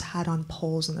conservatives had on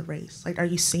polls in the race? Like, are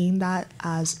you seeing that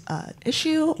as an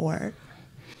issue, or?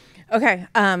 Okay,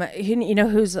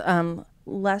 who's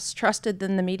less trusted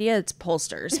than the media? It's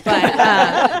pollsters,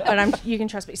 but you can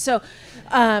trust me. So,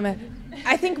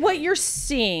 I think what you're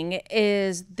seeing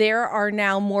is there are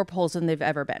now more polls than they've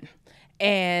ever been,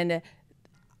 and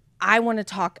I want to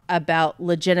talk about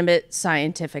legitimate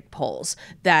scientific polls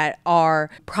that are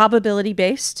probability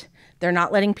based. They're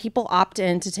not letting people opt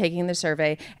in to taking the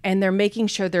survey, and they're making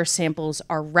sure their samples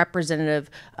are representative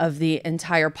of the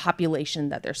entire population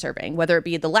that they're surveying, whether it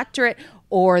be the electorate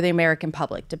or the American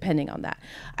public, depending on that.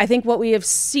 I think what we have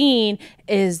seen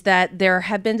is that there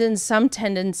have been some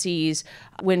tendencies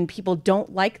when people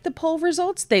don't like the poll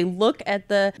results, they look at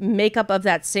the makeup of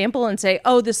that sample and say,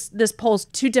 oh, this poll's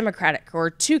too Democratic or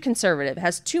too conservative,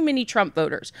 has too many Trump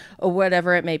voters, or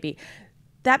whatever it may be.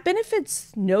 That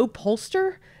benefits no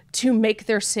pollster to make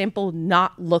their sample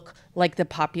not look like the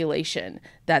population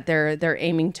that they're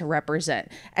aiming to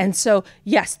represent. And so,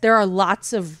 yes, there are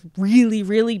lots of really,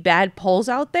 really bad polls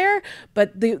out there,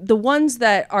 but the ones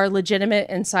that are legitimate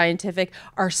and scientific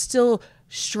are still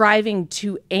striving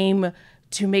to aim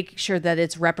to make sure that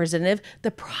it's representative.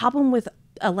 The problem with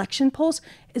election polls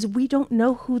is we don't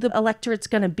know who the electorate's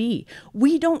going to be.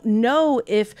 We don't know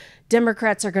if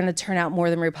Democrats are going to turn out more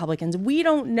than Republicans. We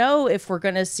don't know if we're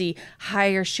going to see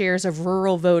higher shares of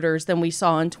rural voters than we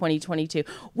saw in 2022.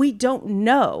 We don't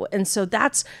know. And so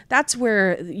that's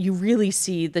where you really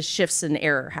see the shifts in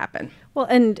error happen. Well,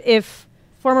 and if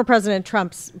former President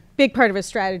Trump's big part of his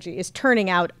strategy is turning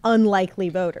out unlikely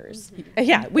voters.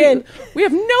 Yeah, we have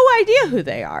no idea who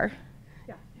they are.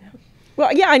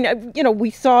 Well, yeah,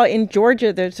 we saw in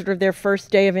Georgia, their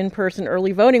first day of in-person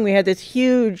early voting, we had this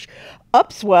huge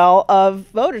upswell of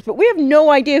voters, but we have no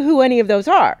idea who any of those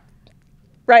are.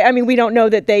 Right? I mean, we don't know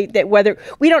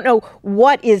we don't know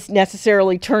what is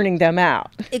necessarily turning them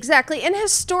out. Exactly. And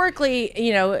historically,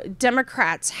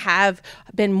 Democrats have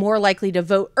been more likely to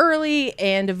vote early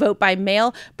and to vote by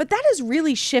mail, but that has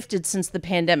really shifted since the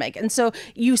pandemic. And so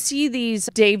you see these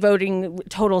day voting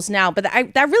totals now, but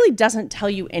that really doesn't tell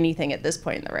you anything at this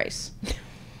point in the race.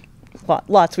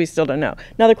 Lots we still don't know.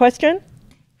 Another question?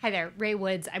 Hi there, Ray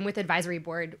Woods. I'm with Advisory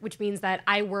Board, which means that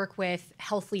I work with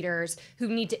health leaders who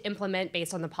need to implement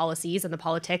based on the policies and the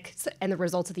politics and the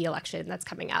results of the election that's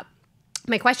coming up.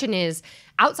 My question is,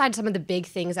 outside some of the big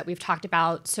things that we've talked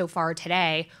about so far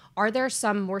today, are there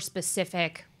some more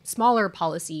specific, smaller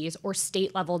policies or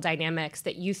state-level dynamics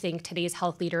that you think today's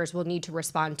health leaders will need to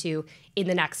respond to in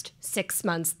the next 6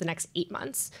 months, the next 8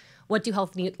 months? What do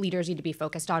health leaders need to be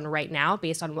focused on right now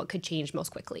based on what could change most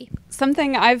quickly?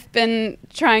 Something I've been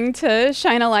trying to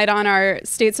shine a light on are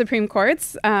state Supreme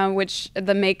Courts, which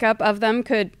the makeup of them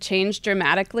could change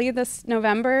dramatically this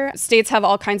November. States have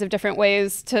all kinds of different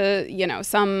ways to,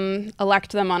 some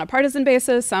elect them on a partisan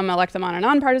basis, some elect them on a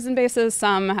nonpartisan basis,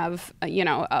 some have,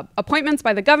 appointments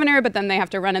by the governor, but then they have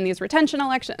to run in these retention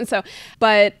elections.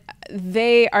 But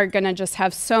they are going to just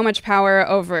have so much power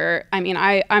over, I mean,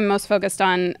 I'm most focused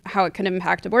on how it could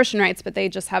impact abortion rights, but they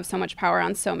just have so much power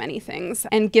on so many things.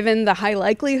 And given the high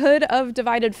likelihood of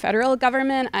divided federal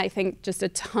government, I think just a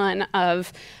ton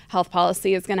of health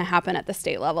policy is going to happen at the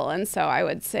state level. And so I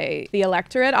would say the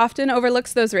electorate often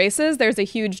overlooks those races. There's a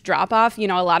huge drop-off. You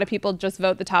know, a lot of people just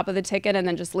vote the top of the ticket and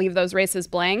then just leave those races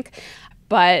blank.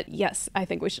 But yes, I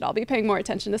think we should all be paying more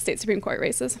attention to state Supreme Court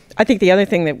races. I think the other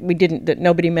thing that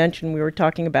nobody mentioned, we were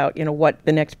talking about, you know, what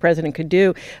the next president could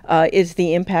do, is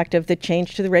the impact of the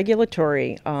change to the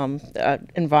regulatory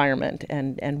environment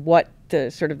and what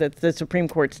the Supreme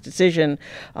Court's decision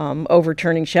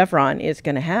overturning Chevron is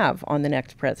going to have on the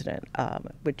next president.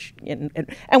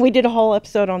 And we did a whole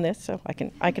episode on this, so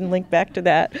I can link back to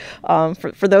that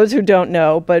for those who don't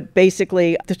know. But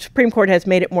basically, the Supreme Court has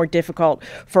made it more difficult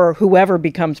for whoever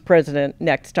becomes president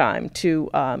next time to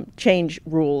change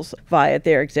rules via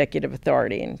their executive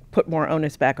authority and put more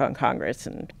onus back on Congress.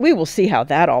 And we will see how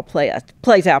that all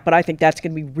plays out. But I think that's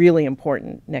going to be really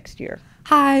important next year.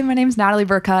 Hi, my name is Natalie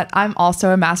Burcutt. I'm also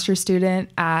a master's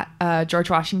student at George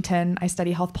Washington. I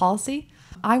study health policy.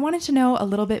 I wanted to know a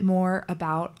little bit more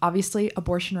about, obviously,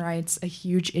 abortion rights, a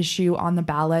huge issue on the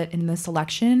ballot in this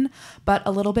election, but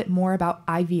a little bit more about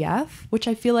IVF, which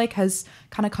I feel like has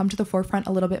kind of come to the forefront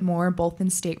a little bit more, both in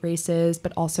state races,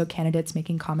 but also candidates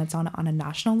making comments on a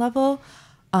national level.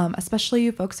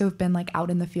 Especially folks who have been like out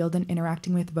in the field and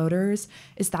interacting with voters.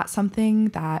 Is that something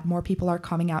that more people are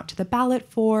coming out to the ballot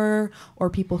for, or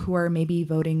people who are maybe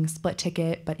voting split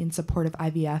ticket but in support of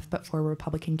IVF but for a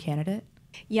Republican candidate?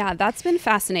 Yeah, that's been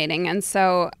fascinating. And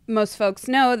so most folks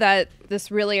know that this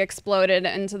really exploded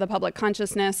into the public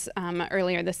consciousness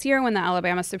earlier this year when the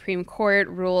Alabama Supreme Court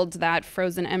ruled that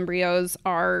frozen embryos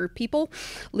are people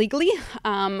legally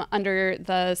under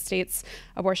the state's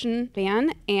abortion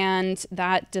ban. And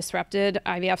that disrupted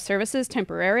IVF services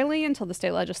temporarily until the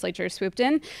state legislature swooped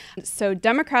in. So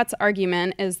Democrats'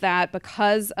 argument is that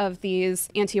because of these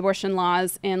anti-abortion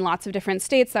laws in lots of different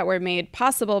states that were made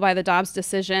possible by the Dobbs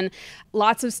decision,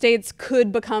 lots of states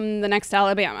could become the next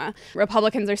Alabama.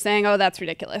 Republicans are saying, oh, that's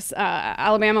ridiculous.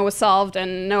 Alabama was solved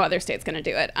and no other state's going to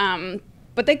do it.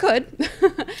 But they could.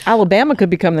 Alabama could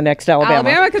become the next Alabama.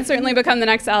 Alabama could certainly become the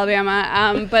next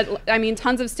Alabama. But I mean,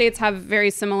 tons of states have very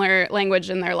similar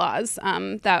language in their laws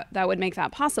that would make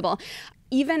that possible.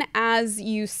 Even as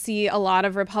you see a lot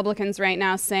of Republicans right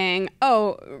now saying,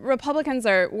 oh, Republicans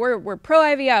we're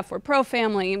pro-IVF, we're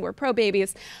pro-family, we're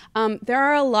pro-babies, there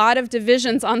are a lot of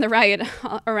divisions on the right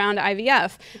around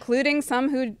IVF, including some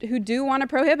who do want to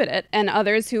prohibit it, and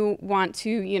others who want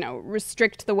to,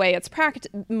 restrict the way it's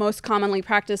most commonly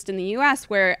practiced in the U.S.,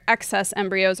 where excess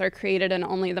embryos are created and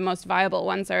only the most viable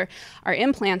ones are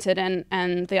implanted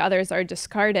and the others are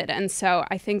discarded. And so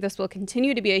I think this will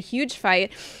continue to be a huge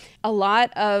fight. A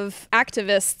lot of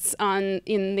activists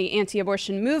in the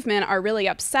anti-abortion movement are really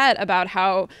upset about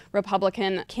how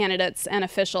Republican candidates and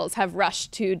officials have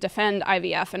rushed to defend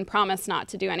IVF and promise not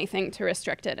to do anything to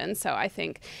restrict it. And so I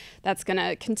think that's going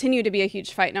to continue to be a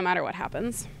huge fight no matter what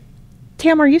happens.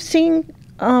 Tam, are you seeing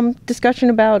discussion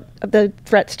about the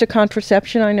threats to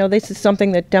contraception? I know this is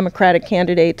something that Democratic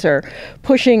candidates are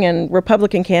pushing and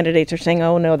Republican candidates are saying,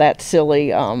 oh, no, that's silly.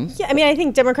 Yeah, I mean, I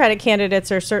think Democratic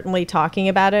candidates are certainly talking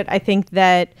about it. I think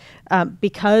that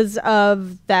because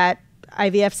of that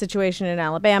IVF situation in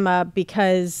Alabama,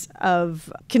 because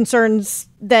of concerns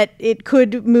that it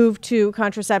could move to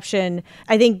contraception,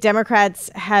 I think Democrats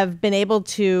have been able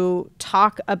to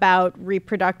talk about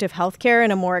reproductive health care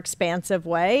in a more expansive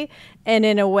way and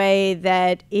in a way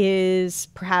that is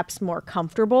perhaps more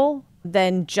comfortable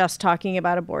than just talking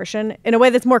about abortion, in a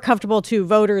way that's more comfortable to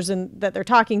voters and that they're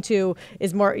talking to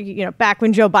is more, back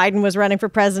when Joe Biden was running for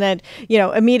president,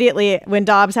 immediately when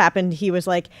Dobbs happened, he was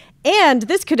like, and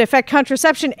this could affect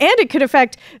contraception and it could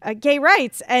affect gay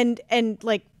rights. And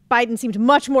like Biden seemed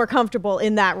much more comfortable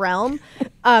in that realm.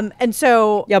 And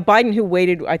so. Yeah, Biden, who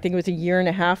waited, I think it was a year and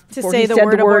a half to before say he the said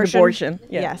word the word abortion.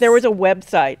 Yeah. Yes. There was a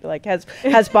website, like, has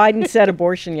Biden said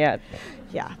abortion yet?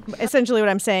 Yeah. Essentially what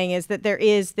I'm saying is that there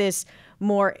is this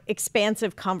more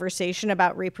expansive conversation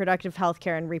about reproductive health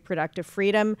care and reproductive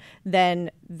freedom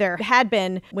than there had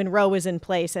been when Roe was in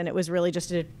place and it was really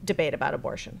just a debate about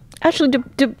abortion. Actually,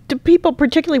 do people,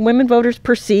 particularly women voters,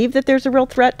 perceive that there's a real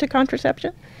threat to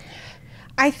contraception?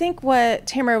 I think what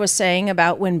Tamara was saying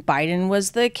about when Biden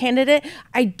was the candidate,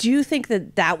 I do think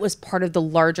that was part of the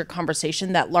larger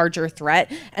conversation, that larger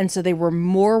threat. And so they were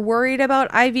more worried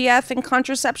about IVF and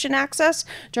contraception access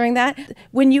during that.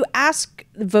 When you ask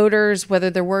voters, whether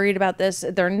they're worried about this,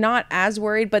 they're not as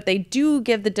worried, but they do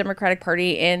give the Democratic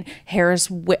Party and Harris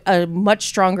a much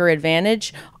stronger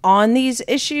advantage on these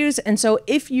issues. And so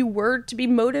if you were to be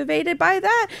motivated by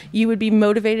that, you would be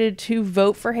motivated to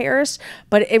vote for Harris.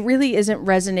 But it really isn't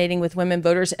resonating with women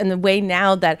voters in the way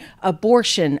now that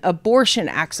abortion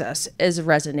access is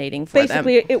resonating for them.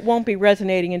 Basically, it won't be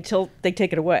resonating until they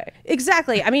take it away.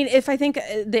 Exactly. I mean, if I think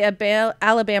the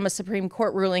Alabama Supreme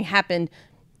Court ruling happened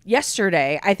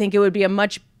yesterday, I think it would be a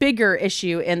much bigger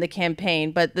issue in the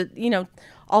campaign. But,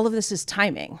 all of this is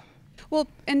timing. Well,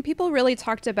 and people really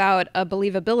talked about a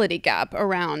believability gap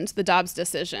around the Dobbs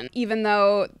decision, even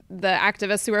though the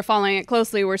activists who were following it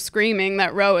closely were screaming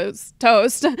that Roe is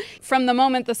toast. From the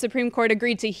moment the Supreme Court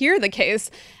agreed to hear the case,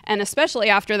 and especially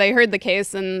after they heard the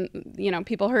case and,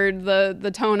 people heard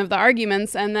the tone of the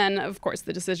arguments, and then, of course,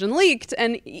 the decision leaked.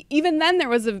 And even then there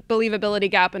was a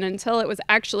believability gap, and until it was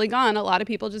actually gone, a lot of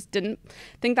people just didn't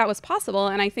think that was possible.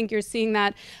 And I think you're seeing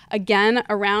that again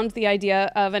around the idea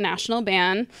of a national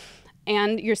ban.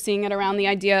 And you're seeing it around the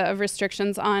idea of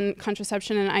restrictions on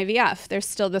contraception and IVF. There's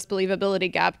still this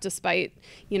believability gap despite,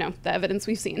 the evidence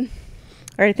we've seen.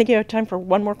 All right, I think you have time for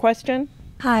one more question.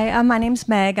 Hi, my name's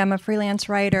Meg. I'm a freelance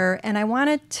writer, and I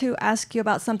wanted to ask you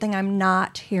about something I'm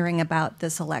not hearing about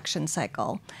this election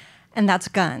cycle, and that's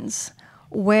guns.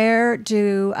 Where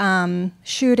do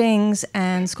shootings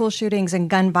and school shootings and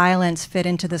gun violence fit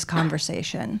into this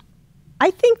conversation?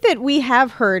 I think that we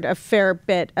have heard a fair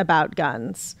bit about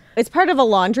guns. It's part of a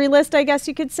laundry list, I guess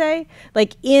you could say.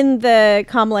 Like in the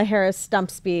Kamala Harris stump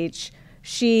speech,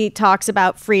 she talks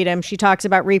about freedom. She talks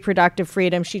about reproductive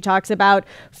freedom. She talks about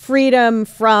freedom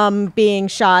from being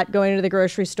shot, going to the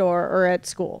grocery store or at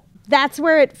school. That's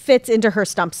where it fits into her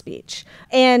stump speech.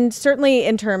 And certainly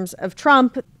in terms of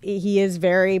Trump, he is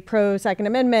very pro-Second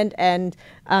Amendment and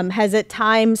has at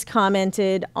times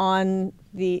commented on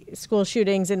the school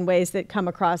shootings in ways that come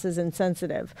across as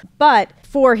insensitive. But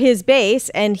for his base,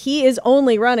 and he is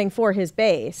only running for his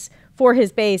base,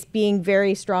 being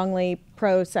very strongly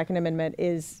pro-Second Amendment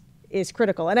is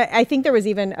critical. And I think there was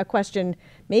even a question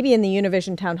maybe in the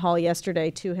Univision town hall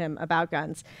yesterday to him about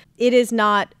guns. It is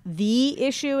not the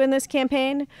issue in this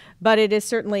campaign, but it is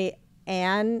certainly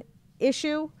an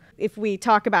issue. If we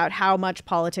talk about how much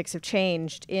politics have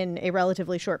changed in a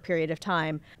relatively short period of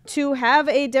time, to have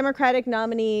a Democratic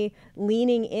nominee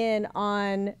leaning in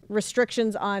on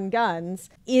restrictions on guns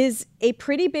is a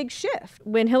pretty big shift.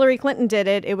 When Hillary Clinton did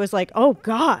it, it was like, oh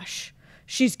gosh,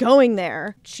 she's going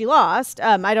there. She lost.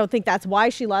 I don't think that's why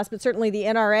she lost, but certainly the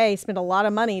NRA spent a lot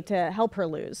of money to help her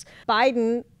lose.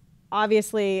 Biden,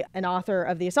 obviously an author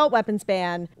of the assault weapons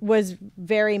ban, was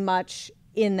very much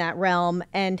in that realm,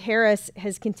 and Harris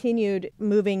has continued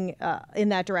moving in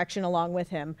that direction along with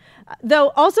him. Though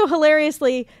also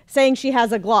hilariously saying she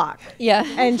has a Glock. Yeah.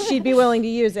 And she'd be willing to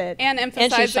use it. And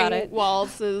emphasizing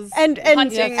Walz's and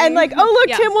hunting. And like, oh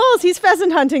look, Tim Walz, he's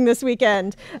pheasant hunting this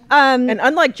weekend. And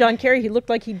unlike John Kerry, he looked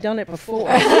like he'd done it before.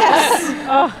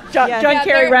 Yes. John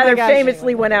Kerry rather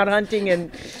famously went out hunting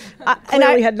and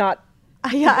clearly had not.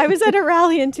 Yeah, I was at a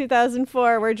rally in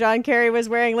 2004 where John Kerry was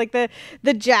wearing like the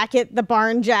jacket, the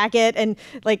barn jacket, and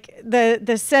like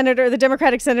the senator, the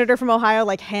Democratic senator from Ohio,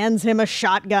 like hands him a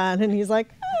shotgun, and he's like,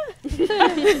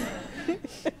 ah.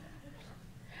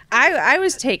 I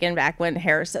was taken back when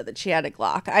Harris said that she had a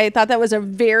Glock. I thought that was a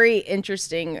very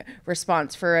interesting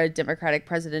response for a Democratic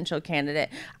presidential candidate.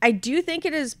 I do think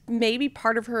it is maybe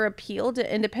part of her appeal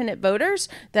to independent voters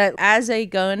that as a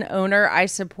gun owner, I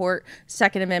support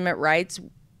Second Amendment rights,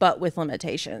 but with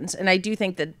limitations. And I do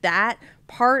think that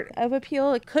part of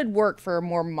appeal, it could work for a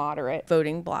more moderate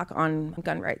voting bloc on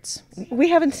gun rights. We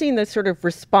haven't seen this sort of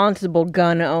responsible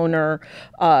gun owner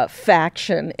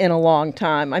faction in a long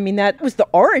time. I mean, that was the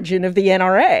origin of the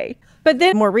NRA. But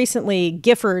then more recently,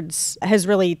 Giffords has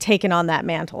really taken on that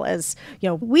mantle as,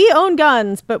 we own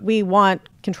guns, but we want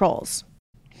controls.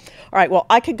 All right, well,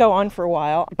 I could go on for a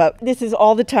while, but this is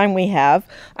all the time we have.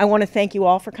 I want to thank you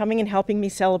all for coming and helping me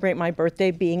celebrate my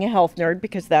birthday being a health nerd,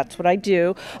 because that's what I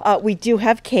do. We do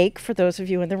have cake for those of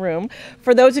you in the room.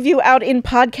 For those of you out in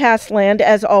podcast land,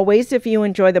 as always, if you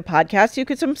enjoy the podcast, you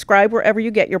could subscribe wherever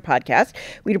you get your podcast.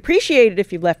 We'd appreciate it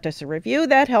if you left us a review.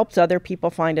 That helps other people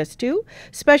find us too.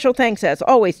 Special thanks, as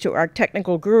always, to our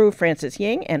technical guru, Francis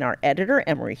Ying, and our editor,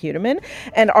 Emery Hudeman,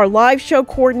 and our live show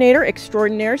coordinator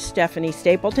extraordinaire, Stephanie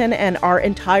Stapleton, and our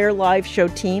entire live show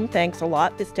team. Thanks a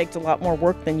lot. This takes a lot more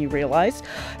work than you realize.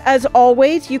 As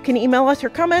always, you can email us your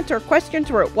comments or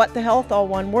questions. We're at whatthehealth, all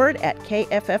one word, at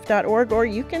kff.org, or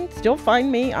you can still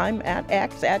find me. I'm at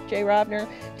X, at J. Rovner.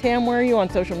 Tam, where are you on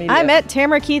social media? I'm at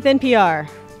Tamara Keith NPR.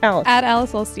 Alice. At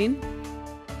Alice Ollstein.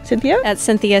 Cynthia? At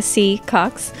Cynthia C.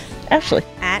 Cox. Ashley?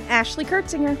 At Ashley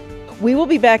Kirzinger. We will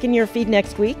be back in your feed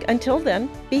next week. Until then,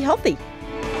 be healthy.